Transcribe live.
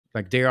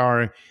Like there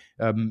are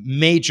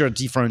major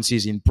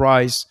differences in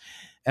price.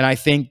 And I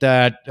think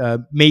that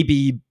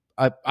maybe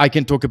I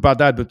can talk about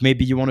that, but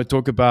maybe you want to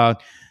talk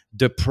about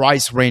the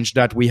price range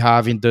that we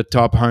have in the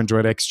top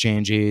 100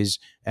 exchanges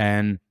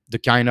and the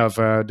kind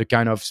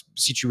of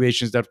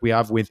situations that we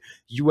have with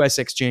US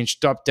exchange,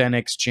 top 10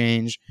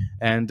 exchange,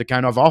 and the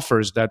kind of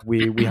offers that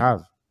we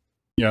have.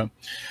 Yeah.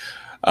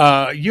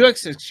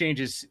 UX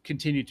exchanges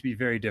continue to be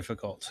very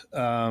difficult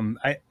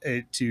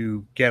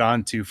to get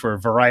onto for a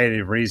variety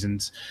of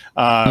reasons.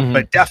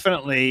 But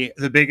definitely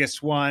the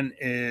biggest one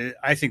is,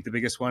 I think the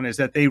biggest one is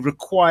that they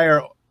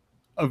require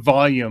a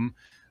volume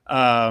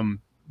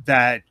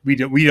that we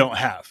don't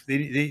have.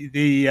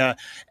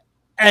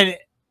 And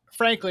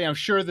frankly, I'm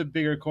sure the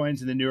bigger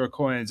coins and the newer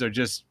coins are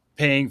just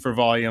paying for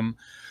volume,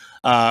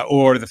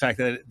 or the fact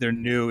that they're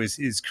new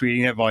is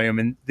creating that volume,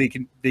 and they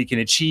can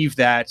achieve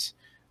that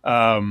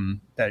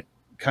that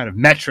kind of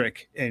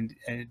metric and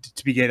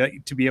to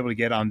be able to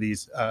get on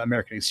these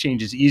American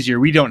exchanges easier.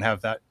 We don't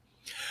have that,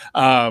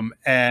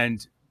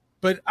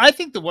 but I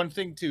think the one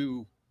thing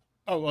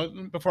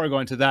before I go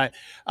into that,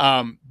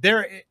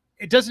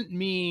 it doesn't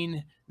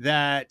mean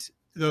that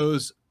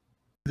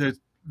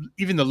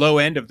even the low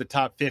end of the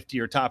top 50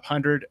 or top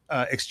 100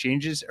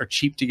 exchanges are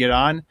cheap to get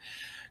on.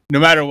 No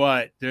matter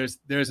what, there's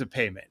a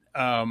payment,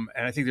 and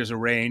I think there's a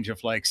range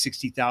of like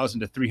 60,000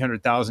 to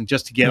 300,000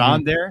 just to get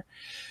on there,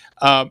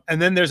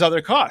 and then there's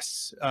other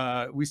costs.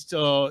 You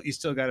still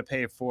got to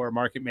pay for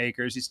market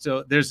makers.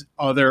 There's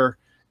other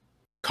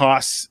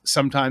costs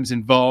sometimes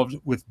involved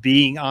with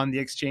being on the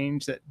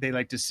exchange that they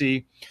like to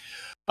see.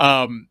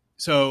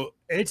 So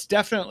it's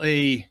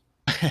definitely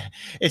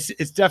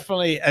it's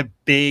definitely a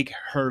big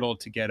hurdle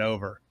to get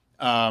over.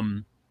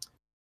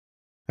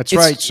 That's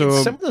right. So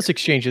some of those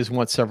exchanges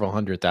want several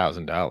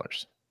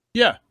 $100,000.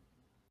 Yeah.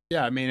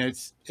 I mean,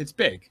 it's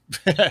big.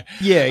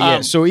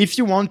 Yeah. So if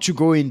you want to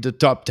go in the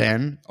top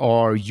 10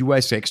 or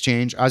US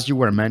exchange, as you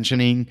were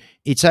mentioning,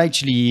 it's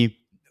actually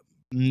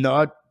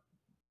not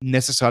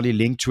necessarily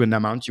linked to an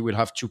amount you will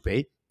have to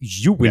pay.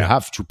 You will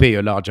have to pay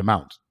a large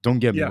amount. Don't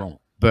get me wrong.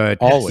 But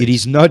it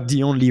is not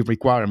the only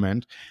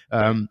requirement.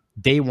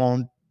 They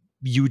want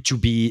you to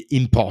be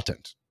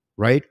important,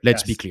 right?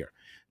 Let's be clear.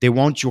 They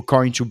want your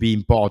coin to be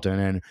important.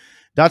 And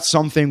that's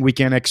something we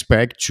can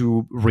expect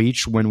to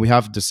reach when we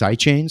have the side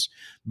chains.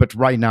 But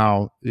right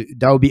now,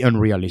 that would be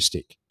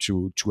unrealistic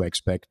to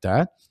expect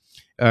that.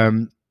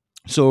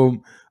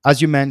 So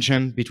as you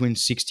mentioned, between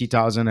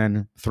 60,000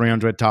 and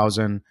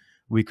 300,000,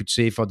 we could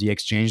say for the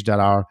exchange that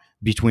are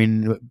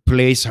between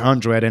place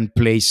 100 and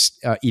place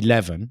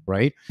 11,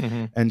 right?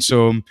 And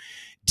so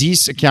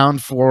these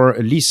account for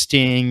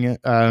listing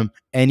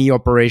any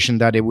operation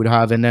that they would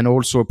have, and then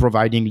also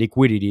providing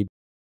liquidity.